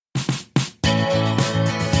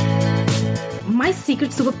My secret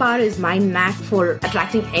superpower is my knack for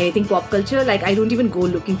attracting anything pop culture. Like, I don't even go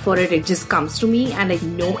looking for it. It just comes to me and I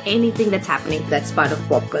know anything that's happening that's part of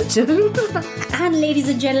pop culture. And ladies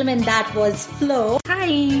and gentlemen, that was Flo.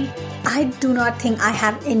 Hi. I do not think I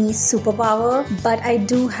have any superpower, but I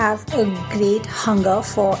do have a great hunger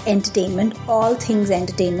for entertainment, all things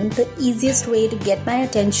entertainment. The easiest way to get my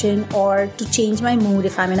attention or to change my mood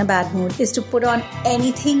if I'm in a bad mood is to put on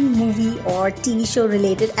anything movie or TV show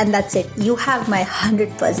related, and that's it. You have my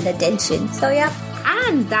 100% attention. So yeah.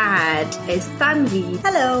 And that is Tanvi.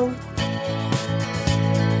 Hello.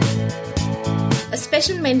 A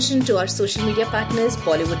special mention to our social media partners,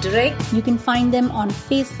 Bollywood Direct. You can find them on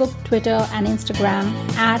Facebook, Twitter, and Instagram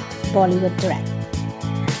at Bollywood Direct.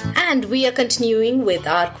 And we are continuing with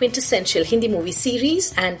our quintessential Hindi movie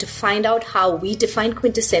series. And to find out how we define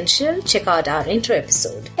quintessential, check out our intro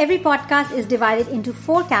episode. Every podcast is divided into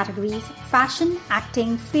 4 categories: fashion,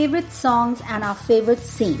 acting, favorite songs, and our favorite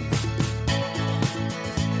scenes.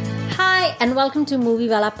 Hi, and welcome to Movie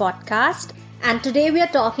Wala Podcast. And today we are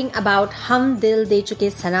talking about Hum Dil De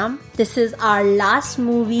Chuke Sanam. This is our last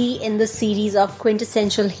movie in the series of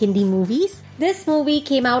quintessential Hindi movies. This movie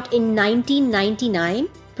came out in 1999.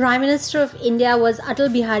 Prime Minister of India was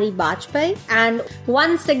Atal Bihari Vajpayee, and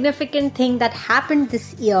one significant thing that happened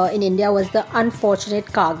this year in India was the unfortunate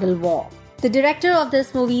Kargil War. The director of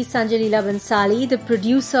this movie is Sanjay Leela Bhansali. The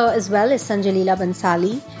producer as well is Sanjay Leela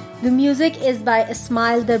Bhansali. The music is by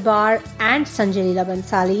Ismail Darbar and Sanjay Leela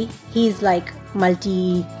Bhansali. He's like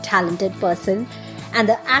multi-talented person. And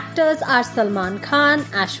the actors are Salman Khan,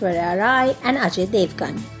 Aishwarya Rai and Ajay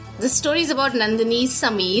Devgan. The story is about Nandini,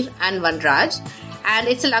 Sameer and Vanraj. And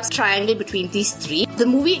it's a love triangle between these three. The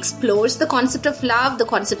movie explores the concept of love, the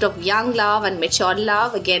concept of young love and mature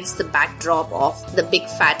love against the backdrop of the big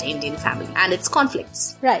fat Indian family and its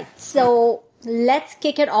conflicts. Right. So let's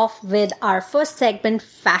kick it off with our first segment,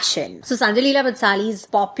 fashion. So Sanjay Leela Bhansali is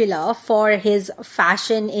popular for his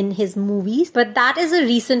fashion in his movies, but that is a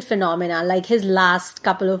recent phenomenon, like his last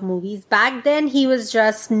couple of movies. Back then, he was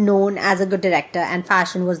just known as a good director and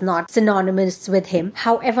fashion was not synonymous with him.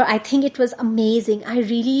 However, I think it was amazing. I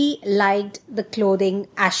really liked the clothing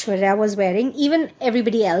Aishwarya was wearing, even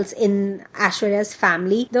everybody else in Aishwarya's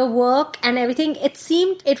family. The work and everything, it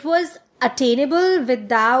seemed it was attainable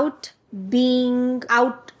without being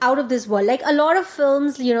out of this world. Like a lot of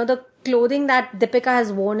films, you know, the clothing that Deepika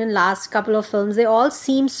has worn in last couple of films, they all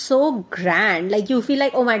seem so grand. Like you feel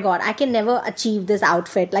like, oh my god, I can never achieve this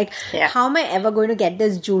outfit. Like how am I ever going to get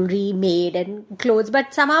this jewelry made and clothes?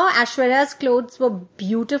 But somehow Aishwarya's clothes were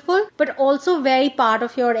beautiful, but also very part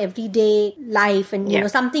of your everyday life and, you know,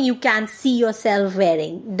 something you can see yourself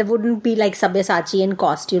wearing. They wouldn't be like Sabyasachi and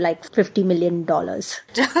cost you like $50 million.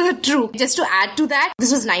 True. Just to add to that,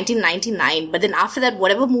 this was 1999, but then after that,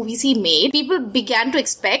 whatever movies he made, people began to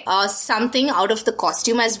expect something out of the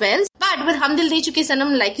costume as well. But with Hum Dil De Chuke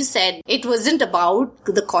Sanam, like you said, it wasn't about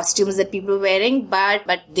the costumes that people were wearing, but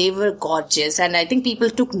they were gorgeous. And I think people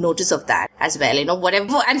took notice of that as well, you know,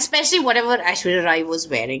 whatever, and especially whatever Aishwarya Rai was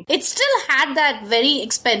wearing. It still had that very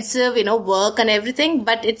expensive, you know, work and everything,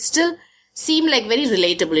 but it still seemed like very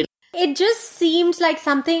relatable, you know. It just seems like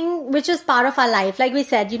something which is part of our life. Like we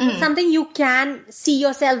said, you know, something you can see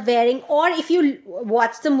yourself wearing. Or if you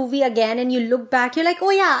watch the movie again and you look back, you're like,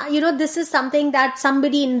 oh yeah, you know, this is something that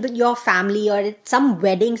somebody in your family or at some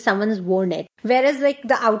wedding, someone's worn it. Whereas like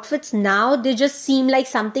the outfits now, they just seem like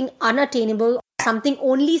something unattainable, something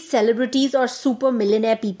only celebrities or super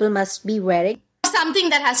millionaire people must be wearing. Something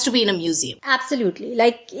that has to be in a museum. Absolutely.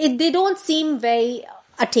 Like they don't seem very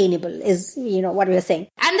attainable is, you know, what we are saying.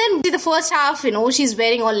 And then the first half, you know, she's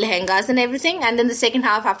wearing all lehengas and everything. And then the second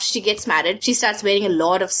half, after she gets married, she starts wearing a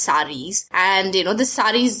lot of saris. And, you know, the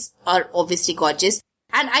saris are obviously gorgeous.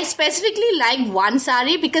 And I specifically liked one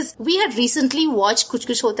sari because we had recently watched Kuch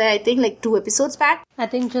Kuch Hota Hai, I think, like 2 episodes back. I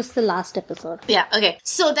think just the last episode. Yeah, okay.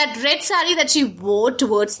 So that red sari that she wore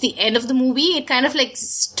towards the end of the movie, it kind of like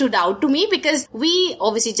stood out to me because we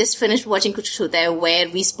obviously just finished watching Kuch Kuch Hota Hai where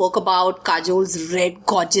we spoke about Kajol's red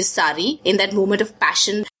gorgeous sari in that moment of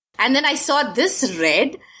passion. And then I saw this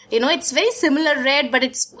red, you know, it's very similar red, but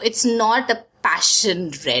it's not a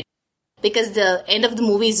passion red. Because the end of the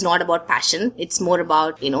movie is not about passion. It's more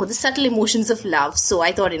about, you know, the subtle emotions of love. So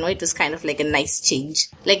I thought, you know, it was kind of like a nice change.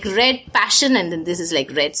 Like red passion and then this is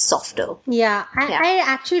like red softer. Yeah. I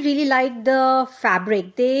actually really like the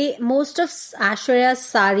fabric. Most of Aishwarya's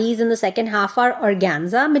saris in the second half are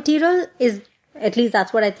organza material. Is At least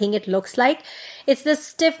that's what I think it looks like. It's the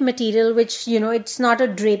stiff material, which, it's not a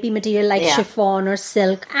drapey material like chiffon or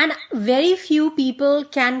silk. And very few people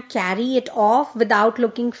can carry it off without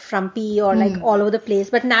looking frumpy or like all over the place.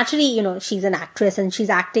 But naturally, she's an actress and she's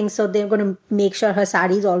acting, so they're going to make sure her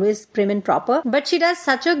sari is always prim and proper. But she does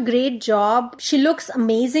such a great job. She looks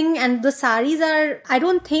amazing, and the saris I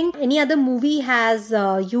don't think any other movie has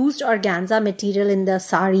used organza material in the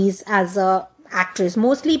saris as a actress.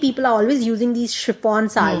 Mostly people are always using these chiffon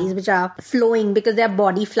saris which are flowing because they're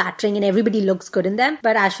body flattering and everybody looks good in them.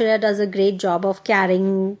 But Aishwarya does a great job of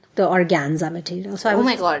carrying the organza material. So I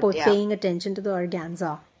was paying attention to the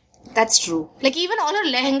organza. That's true. Like even all her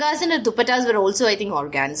lehengas and her dupattas were also, I think,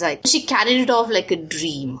 organza. She carried it off like a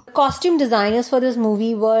dream. Costume designers for this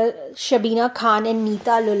movie were Shabina Khan and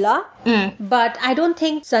Neeta Lulla. But I don't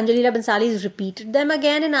think Sanjay Leela Bhansali repeated them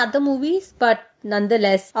again in other movies. But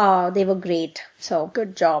nonetheless, they were great. So,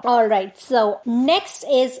 good job. Alright, so next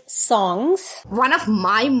is songs. One of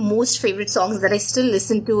my most favorite songs that I still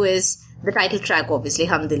listen to is the title track, obviously,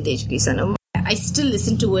 Hum Dil De Chuke Sanam. I still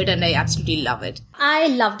listen to it and I absolutely love it. I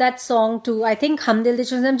love that song too. I think Hum Dil De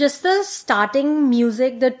Chuke Sanam, just the starting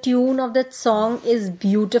music, the tune of that song is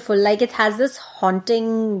beautiful. Like it has this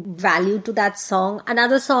haunting value to that song.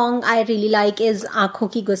 Another song I really like is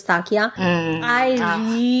Aankhon Ki Gustakiyan. I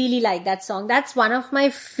really like that song. That's one of my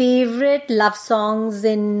favorite love songs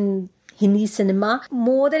in Hindi cinema.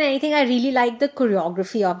 More than anything, I really like the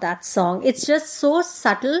choreography of that song. It's just so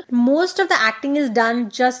subtle. Most of the acting is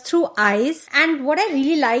done just through eyes. And what I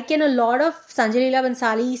really like in a lot of Sanjay Leela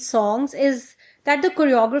Bhansali songs is that the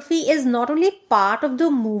choreography is not only part of the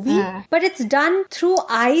movie, but it's done through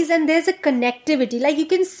eyes and there's a connectivity. Like you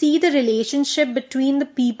can see the relationship between the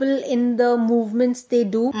people in the movements they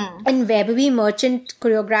do. And Vaibhavi Merchant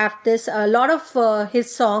choreographed this. A lot of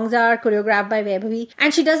his songs are choreographed by Vaibhavi.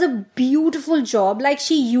 And she does a beautiful job. Like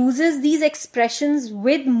she uses these expressions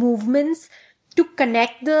with movements to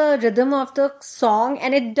connect the rhythm of the song,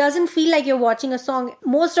 and it doesn't feel like you're watching a song.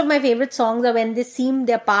 Most of my favorite songs are when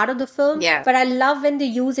they're part of the film. Yeah. But I love when they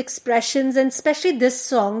use expressions, and especially this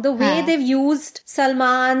song, the way they've used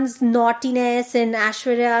Salman's naughtiness and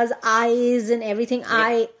Aishwarya's eyes and everything.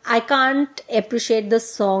 Yeah. I can't appreciate this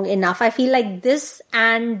song enough. I feel like this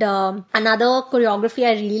and another choreography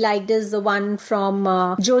I really liked is the one from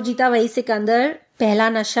Jo Jeeta Wahi Sikandar,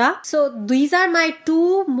 Pehla Nasha. So these are my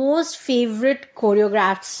two most favorite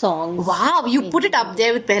choreographed songs. Wow, you put it up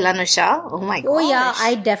there with Pehla Nasha? Oh my gosh. Oh yeah,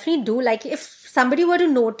 I definitely do. Like if somebody were to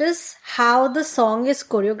notice how the song is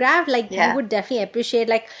choreographed, like you would definitely appreciate,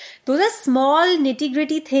 like those are small nitty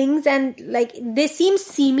gritty things and like they seem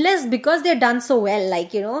seamless because they're done so well,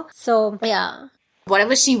 like, so yeah.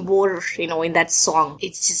 Whatever she wore, in that song,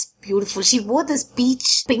 it's just beautiful. She wore this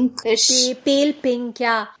peach pinkish. Pale pink,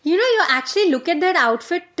 yeah. You actually look at that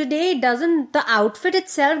outfit today, the outfit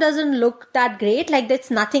itself doesn't look that great. Like,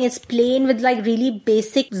 it's nothing. It's plain with like really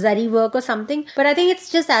basic zari work or something. But I think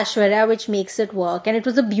it's just Aishwarya which makes it work. And it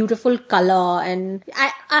was a beautiful color. And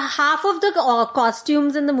half of the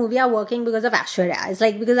costumes in the movie are working because of Aishwarya. It's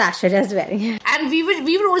like because Aishwarya is wearing it. And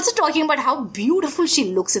we were also talking about how beautiful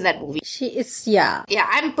she looks in that movie. She is, yeah. Yeah,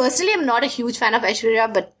 I'm not a huge fan of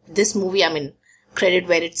Aishwarya, but this movie, credit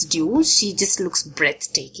where it's due. She just looks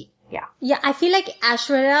breathtaking. Yeah. Yeah, I feel like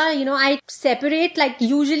Aishwarya, I separate, like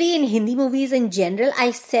usually in Hindi movies in general,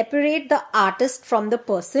 I separate the artist from the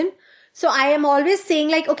person. So I am always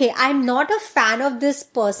saying like, okay, I'm not a fan of this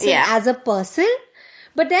person as a person.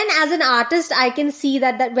 But then as an artist, I can see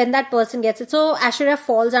that when that person gets it. So Aishwarya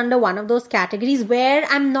falls under one of those categories where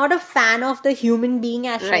I'm not a fan of the human being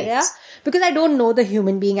Aishwarya. Right. Because I don't know the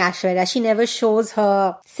human being Aishwarya. She never shows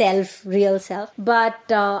her real self. But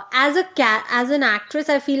as an actress,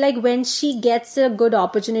 I feel like when she gets a good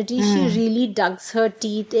opportunity, she really digs her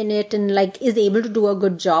teeth in it and like is able to do a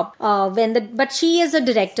good job. But she is a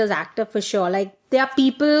director's actor for sure. Like, there are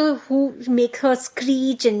people who make her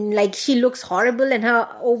screech and like she looks horrible and her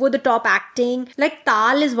over-the-top acting. Like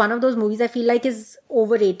Tal is one of those movies I feel like is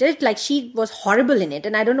overrated. Like she was horrible in it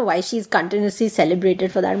and I don't know why she's continuously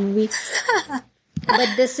celebrated for that movie. But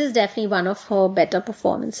this is definitely one of her better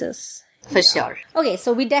performances. For sure. Okay,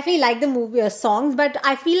 so we definitely like the movie songs, but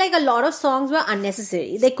I feel like a lot of songs were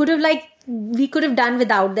unnecessary. We could have done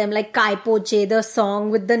without them, like Kai Poche, the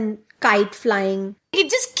song with the kite flying. It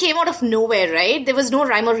just came out of nowhere, right? There was no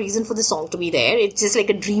rhyme or reason for the song to be there. It's just like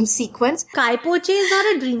a dream sequence. Kai Poche is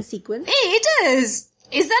not a dream sequence. Hey, it is.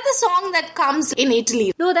 Is that the song that comes in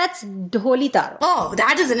Italy? No, that's Dholi Taro. Oh,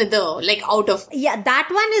 that is another, like, out of... Yeah, that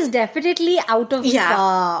one is definitely out of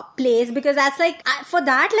place, because that's like, for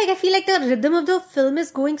that, like, I feel like the rhythm of the film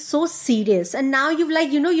is going so serious. And now you've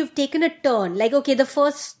like, you've taken a turn. Like, okay, the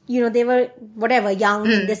first, they were whatever, young,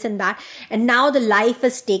 this and that. And now the life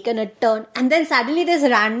has taken a turn. And then suddenly this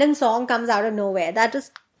random song comes out of nowhere. That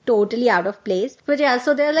is totally out of place. But yeah,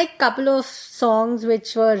 so there are like a couple of songs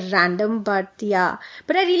which were random, but yeah.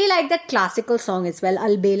 But I really like that classical song as well,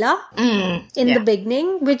 Albela, in the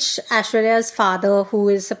beginning, which Aishwarya's father, who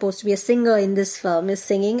is supposed to be a singer in this film, is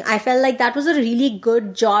singing. I felt like that was a really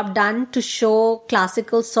good job done to show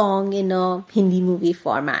classical song in a Hindi movie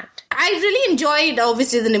format. I really enjoyed,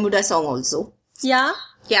 obviously, the Nemuda song also. Yeah?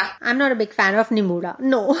 Yeah. I'm not a big fan of Nemuda.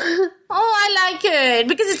 No. Oh, I like it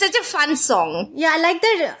because it's such a fun song. Yeah, I like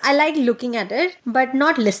that. I like looking at it, but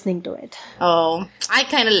not listening to it. Oh, I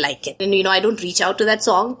kind of like it. And, I don't reach out to that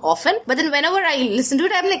song often. But then whenever I listen to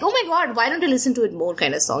it, I'm like, oh my God, why don't I listen to it more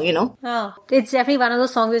kind of song, Oh, it's definitely one of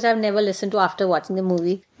those songs which I've never listened to after watching the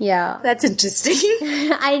movie. Yeah. That's interesting.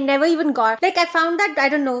 I never even got... Like, I found that, I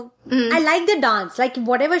don't know, I like the dance. Like,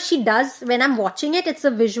 whatever she does, when I'm watching it, it's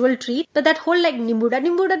a visual treat. But that whole, like, Nemuda,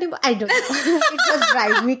 I don't know. It just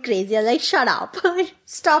drives me crazy. I'm like, shut up.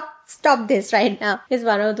 Stop this right now. It's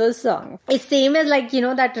one of those songs. It's same as like,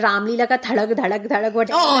 that Ramleela ka Dhadak Dhadak Dhadak,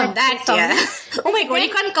 whatever. Oh, that song. Yeah. Oh my God, you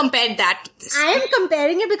can't compare that to this. I am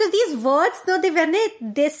comparing it because these words, though, when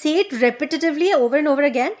they say it repetitively over and over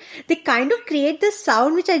again, they kind of create this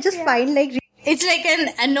sound which I just find like... It's like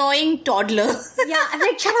an annoying toddler. Yeah, I'm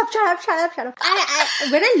like, shut up.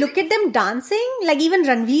 When I look at them dancing, like even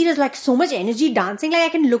Ranveer is like so much energy dancing, like I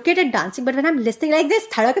can look at it dancing, but when I'm listening like this,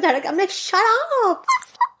 dhadak, dhadak, I'm like, shut up.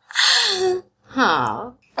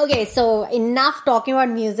 Huh. Okay, so enough talking about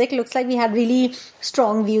music. Looks like we had really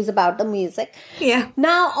strong views about the music. Yeah.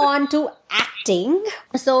 Now on to acting.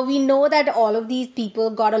 So we know that all of these people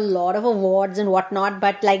got a lot of awards and whatnot,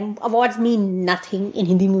 but like awards mean nothing in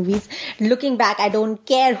Hindi movies. Looking back, I don't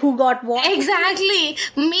care who got what. Exactly.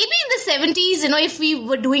 Maybe in the 70s, if we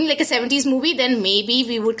were doing like a 70s movie, then maybe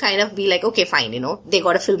we would kind of be like, okay, fine, they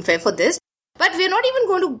got a Filmfare for this. But we're not even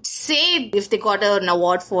going to say if they got an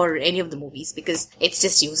award for any of the movies because it's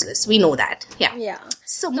just useless. We know that. Yeah. Yeah.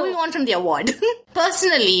 So moving on from the award.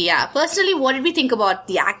 Personally, what did we think about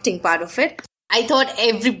the acting part of it? I thought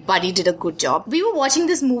everybody did a good job. We were watching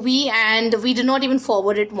this movie and we did not even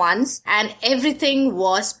forward it once and everything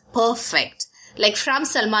was perfect. Like from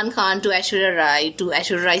Salman Khan to Aishwarya Rai to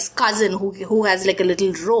Aishwarya Rai's cousin who has like a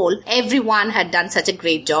little role. Everyone had done such a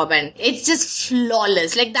great job and it's just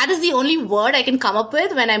flawless. Like that is the only word I can come up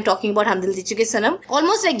with when I'm talking about Hum Dil De Chuke Sanam.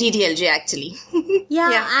 Almost like DDLJ actually.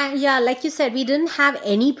 Yeah, like you said, we didn't have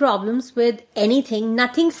any problems with anything.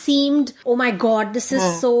 Nothing seemed, oh my God, this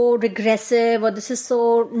is so regressive or this is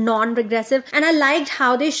so non-regressive. And I liked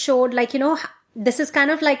how they showed like, this is kind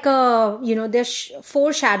of like they're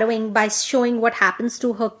foreshadowing by showing what happens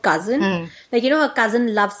to her cousin. Like, her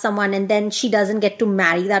cousin loves someone and then she doesn't get to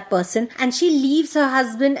marry that person. And she leaves her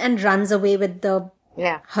husband and runs away with her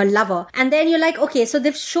lover. And then you're like, okay, so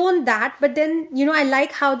they've shown that. But then, I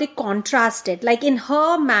like how they contrast it. Like in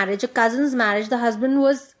her marriage, a cousin's marriage, the husband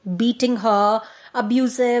was beating her,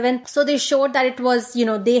 abusive, and so they showed that it was,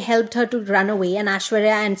 they helped her to run away and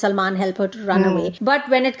Aishwarya and Salman helped her to run away. But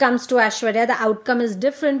when it comes to Aishwarya, the outcome is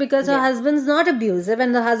different because her husband's not abusive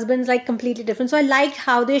and the husband's like completely different. So I liked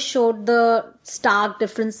how they showed the stark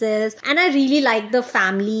differences and I really liked the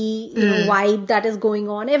family vibe that is going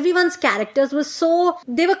on. Everyone's characters were so,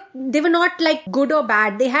 they were not like good or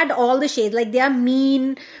bad. They had all the shades. Like they are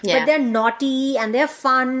mean, but they're naughty and they're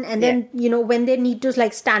fun. And then, when they need to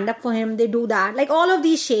like stand up for him, they do that. Like all of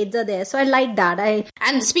these shades are there. So I like that.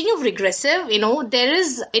 And speaking of regressive,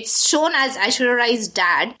 it's shown as Aishwarya Rai's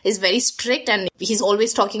dad is very strict and he's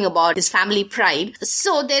always talking about his family pride.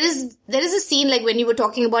 So there is a scene like when you were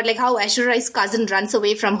talking about like how Aishwarya Rai's cousin runs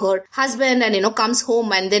away from her husband and, comes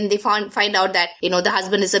home and then they find out that, the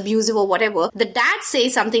husband is abusive or whatever. The dad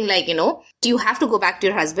says something like, do you have to go back to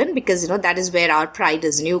your husband? Because, that is where our pride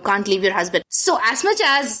is and you can't leave your husband. So as much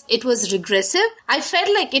as it was regressive, I felt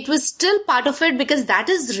like it was still part of it because that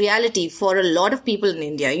is reality for a lot of people in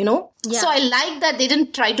India, Yeah. So I like that they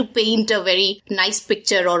didn't try to paint a very nice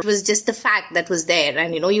picture or it was just the fact that was there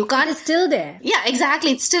and, you can't... It's still there. Yeah,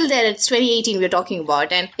 exactly. It's still there. It's 2018 we're talking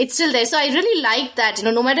about and it's still there. So I really like that,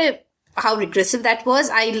 no matter how regressive that was,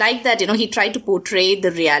 I like that, he tried to portray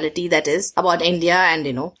the reality that is about India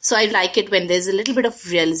and, so I like it when there's a little bit of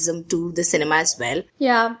realism to the cinema as well.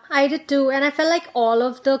 Yeah, I did too. And I felt like all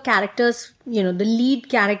of the characters the lead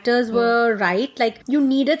characters were right. Like, you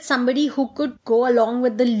needed somebody who could go along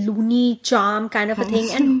with the loony charm kind of a thing.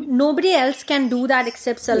 And nobody else can do that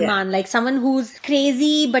except Salman. Like, someone who's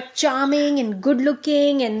crazy but charming and good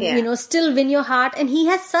looking and, still win your heart. And he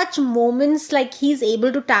has such moments like he's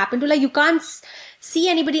able to tap into. Like, you can't see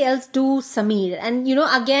anybody else do Sameer. And,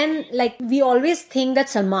 again, like, we always think that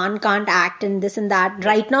Salman can't act and this and that.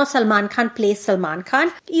 Right now, Salman Khan plays Salman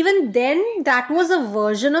Khan. Even then, that was a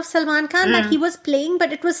version of Salman Khan that he was playing,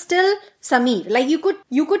 but it was still Sameer. Like, you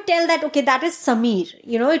could tell that, okay, that is Sameer.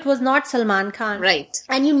 It was not Salman Khan. Right.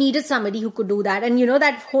 And you needed somebody who could do that. And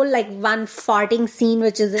that whole, like, one farting scene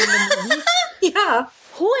which is in the movie. Yeah.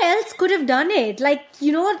 Who else could have done it? Like,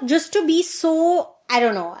 just to be so... I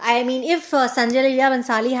don't know. I mean, if Sanjay Leela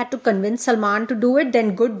Bhansali had to convince Salman to do it,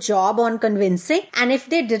 then good job on convincing. And if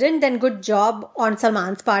they didn't, then good job on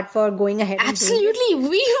Salman's part for going ahead. Absolutely.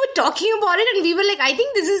 We were talking about it and we were like, I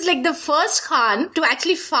think this is like the first Khan to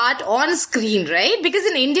actually fart on screen, right? Because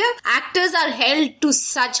in India, actors are held to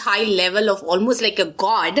such high level of almost like a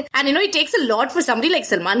god. And it takes a lot for somebody like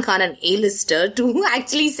Salman Khan, an A-lister, to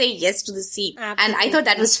actually say yes to the scene. Absolutely. And I thought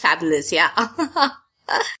that was fabulous. Yeah.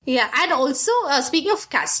 Yeah, and also, speaking of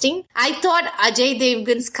casting, I thought Ajay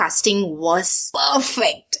Devgan's casting was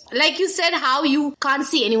perfect. Like you said, how you can't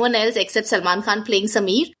see anyone else except Salman Khan playing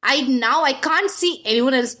Sameer. I can't see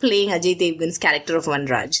anyone else playing Ajay Devgan's character of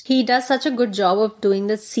Vanraj. He does such a good job of doing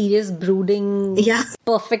the serious, brooding,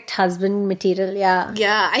 perfect husband material. Yeah.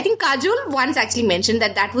 Yeah, I think Kajol once actually mentioned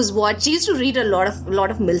that was what she used to read a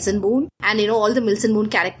lot of Mills and Boon, and all the Mills and Boon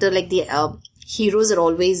character, like the heroes are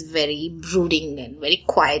always very brooding and very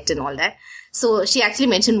quiet and all that. So she actually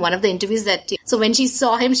mentioned in one of the interviews that, so when she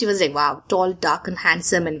saw him, she was like, wow, tall, dark and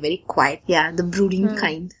handsome and very quiet. Yeah, the brooding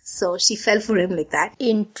kind. So she fell for him like that.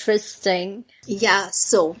 Interesting. Yeah,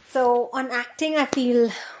 so on acting, I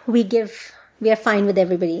feel we are fine with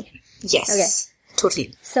everybody. Yes. Okay.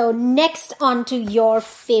 Totally. So next on to your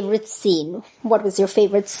favorite scene. What was your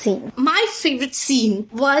favorite scene? My favorite scene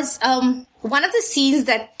was, one of the scenes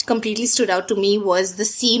that completely stood out to me was the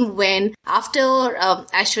scene when after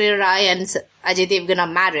Aishwarya Rai and Ajay Devgan are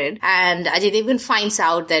married and Ajay Devgan finds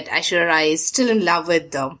out that Aishwarya Rai is still in love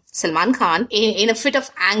with Salman Khan. In a fit of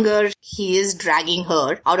anger, he is dragging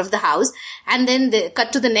her out of the house. And then they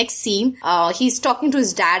cut to the next scene. He's talking to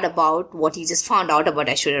his dad about what he just found out about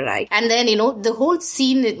Aishwarya Rai. And then, the whole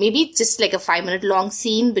scene, maybe just like a 5-minute long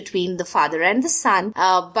scene between the father and the son.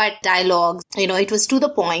 But dialogues, it was to the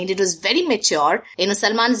point. It was very mature.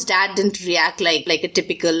 Salman's dad didn't react like a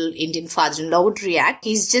typical Indian father-in-law would react.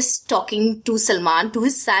 He's just talking to Salman, to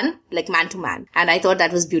his son, like man to man. And I thought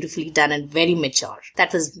that was beautifully done and very mature.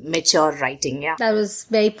 That was mature writing, yeah. That was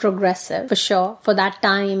very progressive, for sure, for that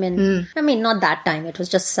time. And I mean, not that time. It was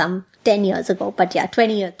just some 10 years ago. But yeah,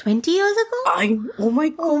 20 years ago? Oh my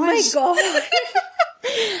gosh. Oh my God.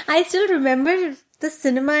 I still remember the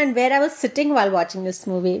cinema and where I was sitting while watching this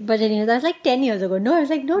movie. But that was like 10 years ago. No, I was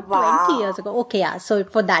like, no, wow. 20 years ago. Okay, yeah. So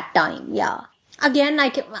for that time, yeah. Again,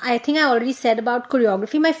 I think I already said about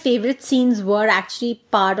choreography. My favorite scenes were actually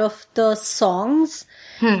part of the songs.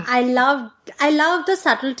 I love the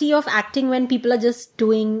subtlety of acting when people are just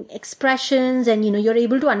doing expressions and, you're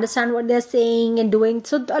able to understand what they're saying and doing.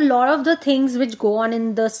 So a lot of the things which go on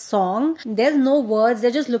in the song, there's no words.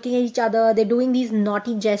 They're just looking at each other. They're doing these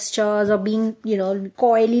naughty gestures or being,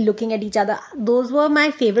 coyly looking at each other. Those were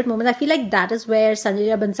my favorite moments. I feel like that is where Sanjay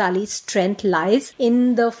Leela Bhansali's strength lies,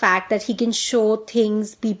 in the fact that he can show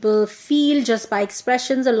things people feel just by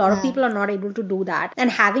expressions. A lot of people are not able to do that.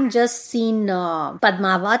 And having just seen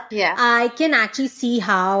Padmavat, I can actually see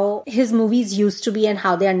how his movies used to be and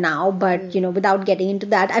how they are now. But, without getting into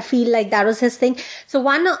that, I feel like that was his thing. So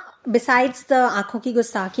besides the Aankhon Ki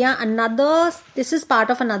Gustakiyan, this is part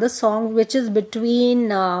of another song which is between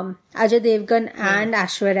Ajay Devgan and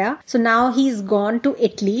Aishwarya. So now he's gone to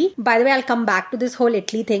Italy. By the way, I'll come back to this whole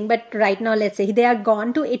Italy thing, but right now let's say they are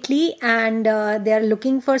gone to Italy and they are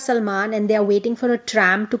looking for Salman and they are waiting for a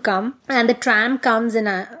tram to come. And the tram comes and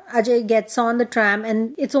Ajay gets on the tram,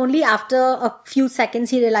 and it's only after a few seconds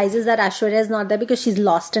he realizes that Aishwarya is not there because she's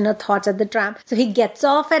lost in her thoughts at the tram. So he gets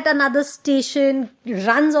off at another station,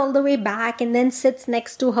 runs all the way back and then sits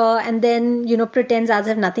next to her and then, pretends as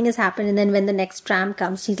if nothing has happened. And then when the next tram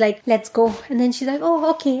comes, she's like, let's go. And then she's like, oh,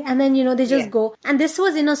 okay. And then, they just go. And this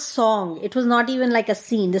was in a song. It was not even like a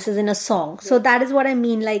scene. This is in a song. So that is what I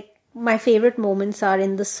mean. Like, my favorite moments are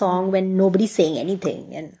in the song when nobody's saying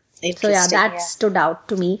anything. And So yeah, Interesting, that stood out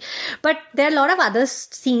to me. But there are a lot of other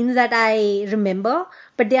scenes that I remember,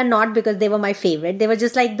 but they are not because they were my favorite. They were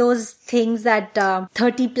just like those things that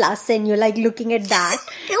 30 plus and you're like looking at that.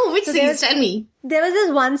 Oh, which scenes? Tell me. There was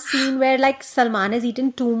this one scene where like Salman has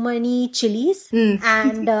eaten too many chilies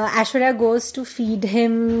and Aishwarya goes to feed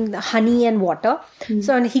him honey and water.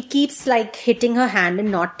 So and he keeps like hitting her hand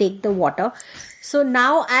and not take the water. So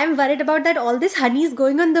now I'm worried about that all this honey is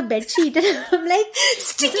going on the bed sheet and I'm like,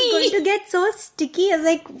 Sticky. this is going to get so sticky. I was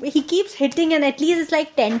like, he keeps hitting and at least it's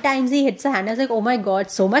like 10 times he hits her hand. I was like, oh my god,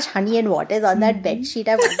 so much honey and water is on that bed sheet.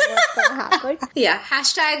 I wonder what's going to happen. Yeah,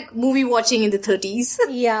 hashtag movie watching in the 30s.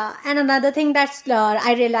 Yeah, and another thing that's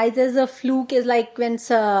I realize is a fluke is like when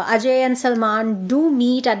Ajay and Salman do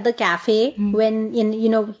meet at the cafe when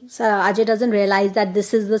Ajay doesn't realize that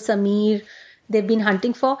this is the Sameer they've been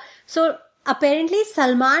hunting for. So apparently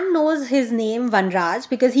Salman knows his name Vanraj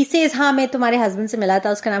because he says, "हाँ मैं तुम्हारे husband से मिला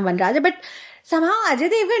था उसका नाम Vanraj है," but somehow Ajay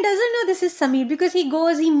Devgan doesn't know this is Sameer because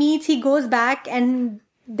he goes back and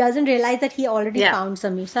doesn't realize that he already found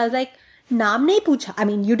Sameer. So I was like, naam nahi pucha. I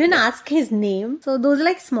mean, you didn't ask his name. So those are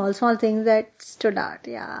like small things that stood out.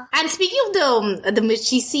 Yeah. And speaking of the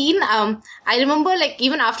Mirchi scene, I remember like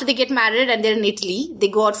even after they get married and they're in Italy, they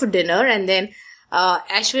go out for dinner and then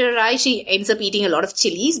Aishwarya Rai, she ends up eating a lot of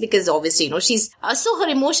chilies because obviously, she's, so her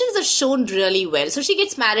emotions are shown really well. So she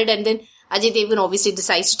gets married and then Ajay Devgan obviously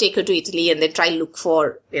decides to take her to Italy and then try look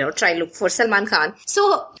for Salman Khan.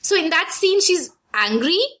 So in that scene, she's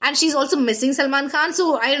angry and she's also missing Salman Khan.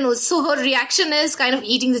 So I don't know. So her reaction is kind of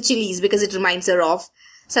eating the chilies because it reminds her of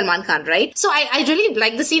Salman Khan, right? So I really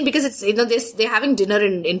like the scene because it's, they're having dinner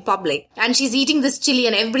in public and she's eating this chili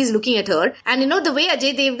and everybody's looking at her. And the way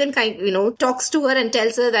Ajay Devgan talks to her and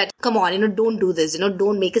tells her that, come on, don't do this,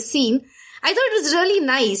 don't make a scene. I thought it was really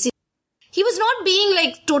nice. He was not being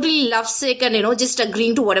like totally lovesick and, just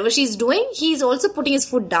agreeing to whatever she's doing. He's also putting his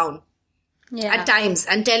foot down at times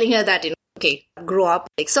and telling her that, okay, grow up.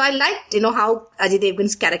 So I liked, how Ajay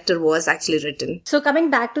Devgan's character was actually written. So coming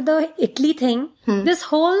back to the Italy thing, this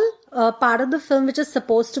whole part of the film, which is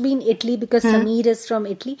supposed to be in Italy because Sameer is from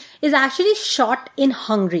Italy, is actually shot in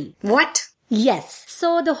Hungary. What? Yes.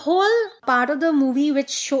 So the whole part of the movie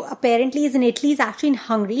which apparently is in Italy is actually in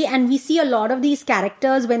Hungary, and we see a lot of these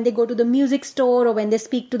characters when they go to the music store or when they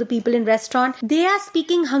speak to the people in restaurant, they are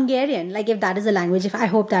speaking Hungarian, like if that is the language, if I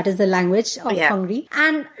hope that is the language of Hungary,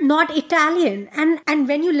 and not Italian. And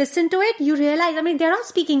when you listen to it, you realize, I mean, they're not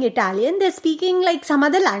speaking Italian, they're speaking like some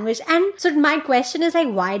other language. And so my question is like,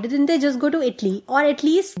 why didn't they just go to Italy or at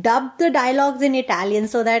least dub the dialogues in Italian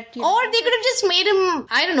so that... Or they could have just made him,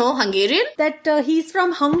 I don't know, Hungarian? That he's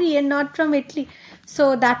from Hungary and not from Italy.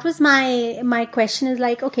 So that was my question is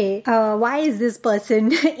like, okay, why is this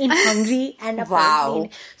person in Hungary and wow.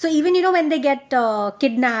 So even, when they get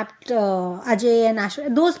kidnapped, Ajay and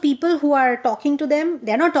Aishwarya, those people who are talking to them,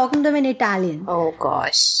 they're not talking to them in Italian. Oh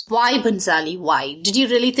gosh. Why, Bhansali? Why? Did you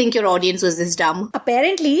really think your audience was this dumb?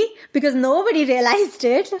 Apparently, because nobody realized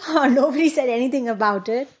it or nobody said anything about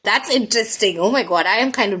it. That's interesting. Oh my god, I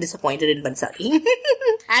am kind of disappointed in Bhansali.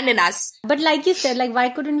 And in us. But like you said, like why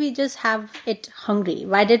couldn't we just have it Hungary?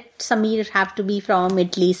 Why did Sameer have to be from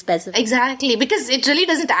Italy specifically? Exactly, because it really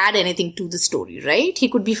doesn't add anything to the story, right? He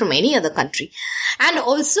could be from any other country. And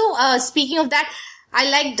also, speaking of that, I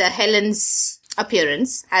liked Helen's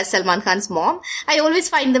appearance as Salman Khan's mom. I always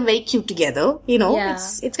find them very cute together,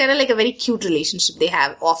 It's kind of like a very cute relationship they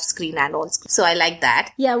have off screen and on screen. So I like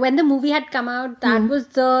that. Yeah, when the movie had come out, that was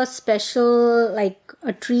the special, like,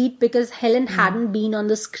 a treat because Helen hadn't been on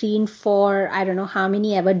the screen for I don't know how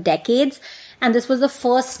many ever decades. And this was the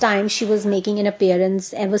first time she was making an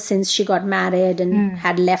appearance ever since she got married and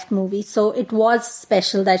had left movies. So it was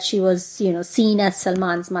special that she was, seen as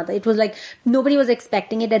Salman's mother. It was like nobody was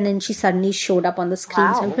expecting it and then she suddenly showed up on the screen.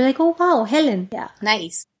 Wow. So we were like, oh wow, Helen. Yeah.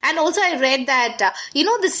 Nice. And also I read that,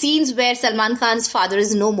 the scenes where Salman Khan's father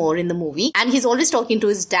is no more in the movie and he's always talking to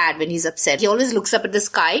his dad when he's upset. He always looks up at the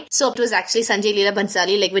sky. So it was actually Sanjay Leela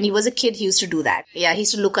Bhansali, like when he was a kid, he used to do that. Yeah, he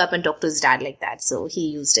used to look up and talk to his dad like that. So he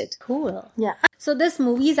used it. Cool. Yeah. So this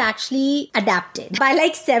movie is actually adapted by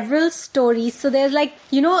like several stories. So there's like,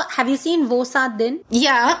 have you seen Wo Saat Din?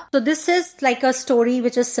 Yeah. So this is like a story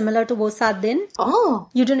which is similar to Wo Saat Din. Oh.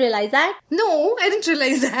 You didn't realize that? No, I didn't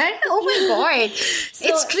realize that. Oh my god.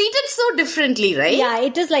 It's treated so differently, right? Yeah,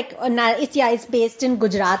 it is like, it's based in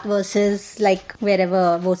Gujarat versus like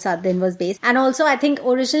wherever Wo Saat Din was based. And also I think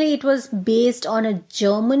originally it was based on a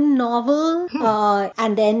German novel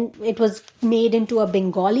and then it was made into a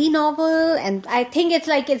Bengali novel and I think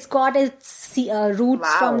it's got its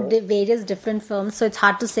roots from the various different films, so it's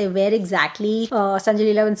hard to say where exactly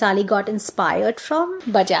Sanjay Leela Bhansali got inspired from.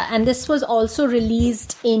 But yeah, and this was also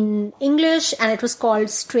released in English, and it was called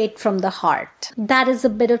Straight from the Heart. That is a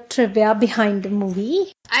bit of trivia behind the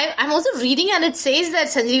movie. I'm also reading, and it says that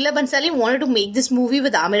Sanjay Leela Bhansali wanted to make this movie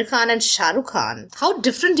with Aamir Khan and Shah Rukh Khan. How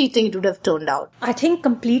different do you think it would have turned out? I think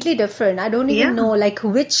completely different. I don't even know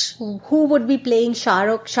who would be playing Shah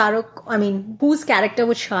Rukh, I mean, whose character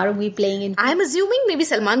would Shah Rukh be playing in? I'm assuming maybe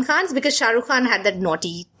Salman Khan's, because Shah Rukh Khan had that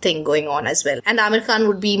naughty thing going on as well. And Aamir Khan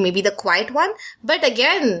would be maybe the quiet one. But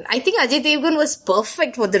again, I think Ajay Devgan was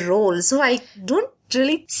perfect for the role. So I don't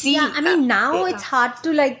really see. Yeah, I mean, now it's hard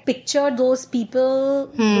to picture those people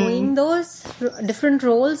doing those different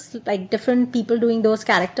roles, like different people doing those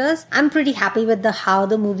characters. I'm pretty happy with how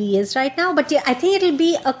the movie is right now. But yeah, I think it'll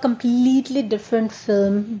be a completely different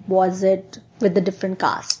film, was it? With the different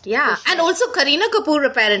cast. Yeah. Sure. And also Kareena Kapoor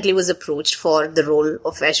apparently was approached for the role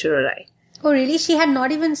of Aishwarya Rai. Oh, really? She had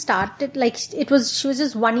not even started, she was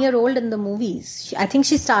just 1 year old in the movies. I think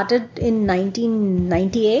she started in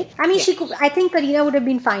 1998. I mean, I think Kareena would have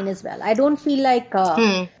been fine as well. I don't feel like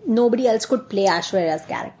nobody else could play Aishwarya's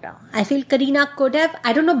character. I feel Kareena could have.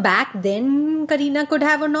 I don't know back then Kareena could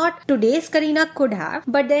have or not. Today's Kareena could have.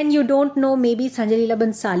 But then you don't know, maybe Sanjay Leela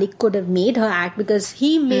Bhansali could have made her act, because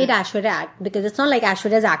he made Aishwarya act. Because it's not like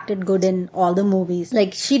Aishwarya's acted good in all the movies.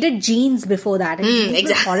 Like, she did Jeans before that, and it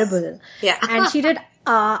was horrible. Yeah. And she did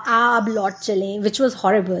Aab Laut Chale, which was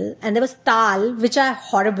horrible. And there was Taal, which are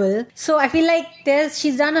horrible. So I feel like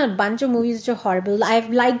she's done a bunch of movies which are horrible. I've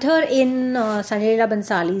liked her in Sanjay Leela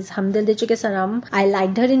Bhansali's Hum Dil De Chuke Sanam. I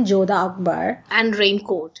liked her in Jodha Akbar. And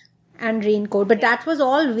Raincoat. But that was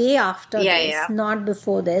all way after this, not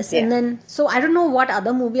before this. And then, so I don't know what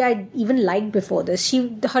other movie I even liked before this.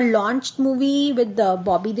 Her launched movie with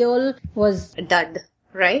Bobby Deol was a dud.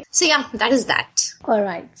 Right? So yeah, that is that.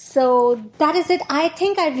 Alright, so that is it. I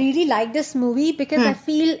think I really like this movie because I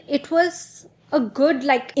feel it was a good,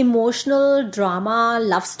 emotional drama,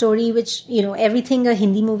 love story, which, everything a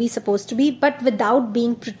Hindi movie is supposed to be, but without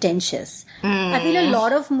being pretentious. I feel a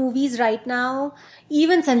lot of movies right now,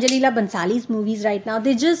 even Sanjay Leela Bhansali's movies right now,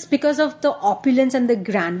 they just, because of the opulence and the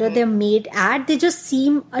grandeur they're made at, they just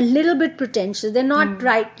seem a little bit pretentious. They're not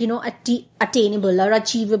attainable or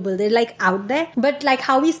achievable. They're out there. But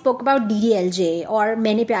how we spoke about DDLJ or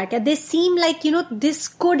Maine Pyar Kiya, they seem like, this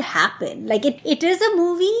could happen. It is a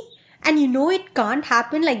movie. And it can't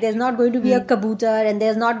happen. There's not going to be a kabutar, and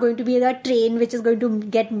there's not going to be a train which is going to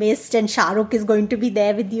get missed, and Shah Rukh is going to be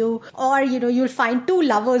there with you. Or, you'll find two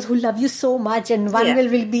lovers who love you so much, and one will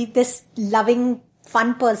be this loving,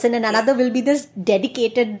 fun person, and another will be this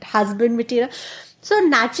dedicated husband material. So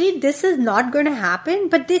naturally, this is not going to happen,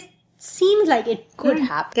 but this seems like it could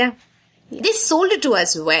happen. Yeah. They sold it to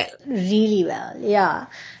us well. Really well, yeah.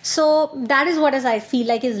 So that is what I feel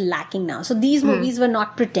like is lacking now. So these movies were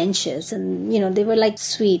not pretentious, and they were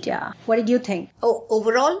sweet, yeah. What did you think? Oh,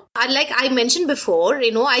 overall, like I mentioned before,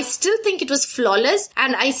 I still think it was flawless,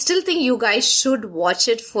 and I still think you guys should watch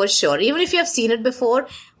it for sure. Even if you have seen it before,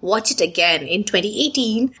 watch it again in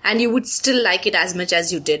 2018 and you would still like it as much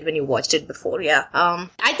as you did when you watched it before. Yeah.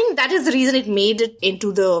 I think that is the reason it made it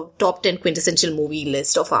into the top 10 quintessential movie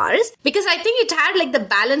list of ours, because I think it had the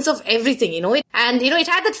balance of everything, it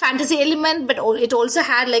had that fantasy element, but it also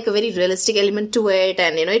had a very realistic element to it,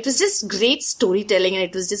 and it was just great storytelling, and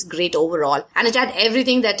it was just great overall, and it had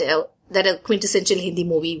everything that a quintessential Hindi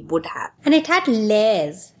movie would have. And it had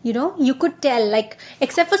layers, you could tell,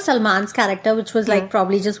 except for Salman's character, which was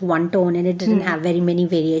probably just one tone and it didn't have very many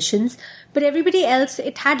variations. But everybody else,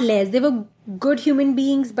 it had layers. They were good human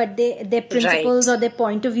beings, but their principles or their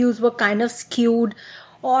point of views were kind of skewed.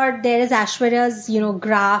 Or there is Aishwarya's,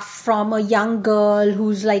 graph from a young girl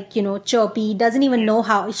who's chirpy, doesn't even know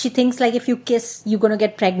how, she thinks if you kiss, you're gonna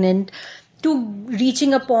get pregnant, to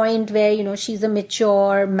reaching a point where, she's a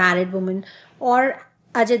mature, married woman. Or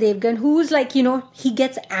Ajay Devgan, who's he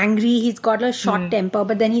gets angry, he's got a short temper,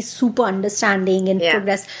 but then he's super understanding and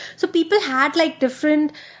progress. So people had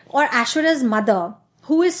different, or Aishwarya's mother,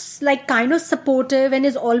 who is kind of supportive and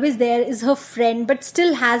is always there, is her friend, but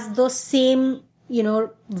still has those same,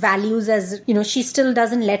 values as, she still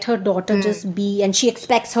doesn't let her daughter just be, and she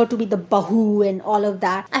expects her to be the bahu and all of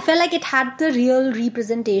that. I felt like it had the real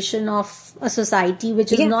representation of a society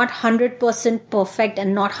which is not 100% perfect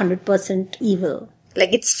and not 100% evil.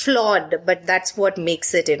 It's flawed, but that's what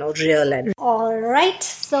makes it, real. And Alright,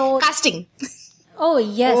 so... Casting. Oh,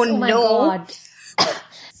 yes. Oh my God.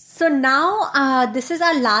 So now this is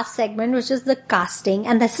our last segment, which is the casting.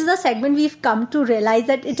 And this is a segment we've come to realize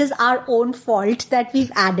that it is our own fault that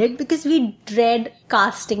we've added because we dread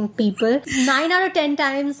casting people. 9 out of 10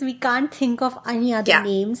 times we can't think of any other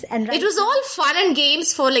names. And it was all fun and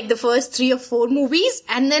games for like the first 3 or 4 movies.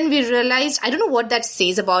 And then we realized, I don't know what that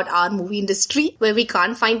says about our movie industry where we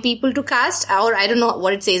can't find people to cast, or I don't know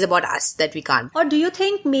what it says about us that we can't. Or do you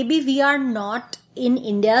think maybe we are not in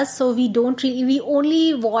India, so we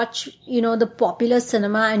only watch, the popular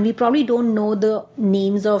cinema, and we probably don't know the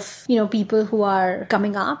names of, people who are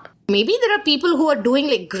coming up? Maybe there are people who are doing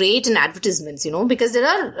like great in advertisements, because there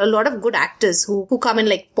are a lot of good actors who come in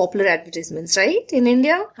like popular advertisements, right? In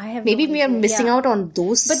India. Maybe we are missing out on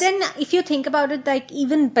those. But then if you think about it,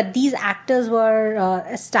 but these actors were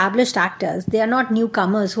established actors. They are not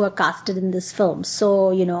newcomers who are casted in this film.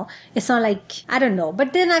 So, it's not like, I don't know.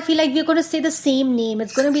 But then I feel like we're going to say the same name.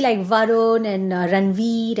 It's going to be like Varun and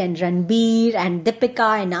Ranveer and Ranbir and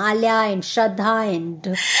Deepika and Alia and Shraddha and...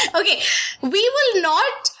 Okay, we will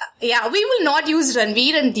not use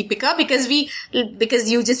Ranveer and Deepika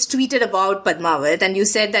because you just tweeted about Padmavat and you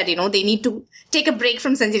said that, they need to take a break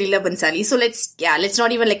from Sanjay Leela Bhansali. So let's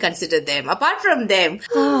not even consider them. Apart from them.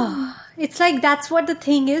 It's like, that's what the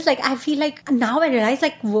thing is. I feel like now I realize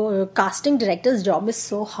casting director's job is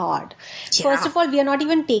so hard. Yeah. First of all, we are not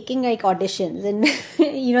even taking auditions and,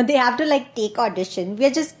 they have to take audition. We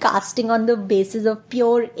are just casting on the basis of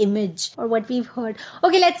pure image or what we've heard.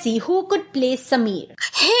 Okay, let's see. Who could play Samir?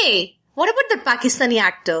 Hey! What about the Pakistani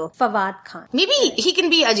actor? Fawad Khan. Maybe he can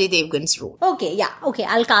be Ajay Devgan's role. Okay,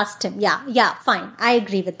 I'll cast him. Yeah, fine. I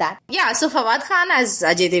agree with that. Yeah, so Fawad Khan as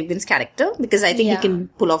Ajay Devgan's character because I think he can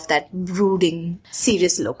pull off that brooding,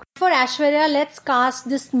 serious look. For Aishwarya, let's cast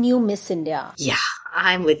this new Miss India. Yeah,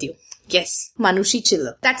 I'm with you. Yes, Manushi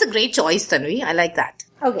Chillar. That's a great choice, Tanvi. I like that.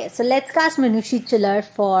 Okay, so let's cast Manushi Chillar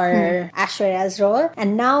for Aishwarya's role.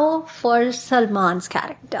 And now for Salman's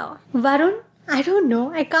character. Varun? I don't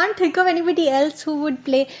know. I can't think of anybody else who would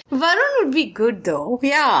play. Varun would be good though.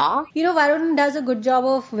 Yeah. Varun does a good job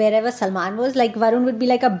of wherever Salman was. Varun would be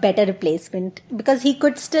a better replacement because he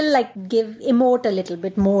could still emote a little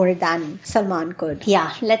bit more than Salman could.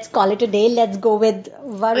 Yeah, let's call it a day. Let's go with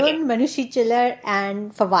Varun, Manushi Chillar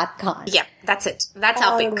and Fawad Khan. Yeah, that's it. That's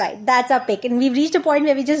our pick. Right, that's our pick. And we've reached a point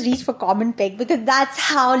where we just reach for common pick because that's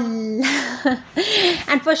how...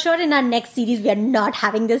 And for sure in our next series, we are not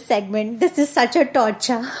having this segment. This is such a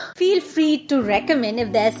torture. Feel free to recommend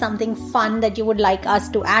if there's something fun that you would like us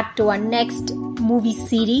to add to our next movie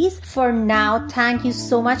series. For now, thank you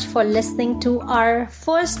so much for listening to our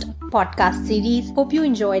first podcast series. Hope you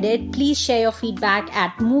enjoyed it. Please share your feedback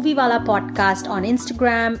at Moviewala Podcast on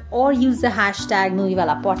Instagram or use the hashtag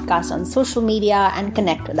Moviewala Podcast on social media and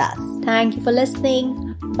connect with us. Thank you for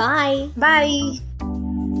listening. Bye. Bye.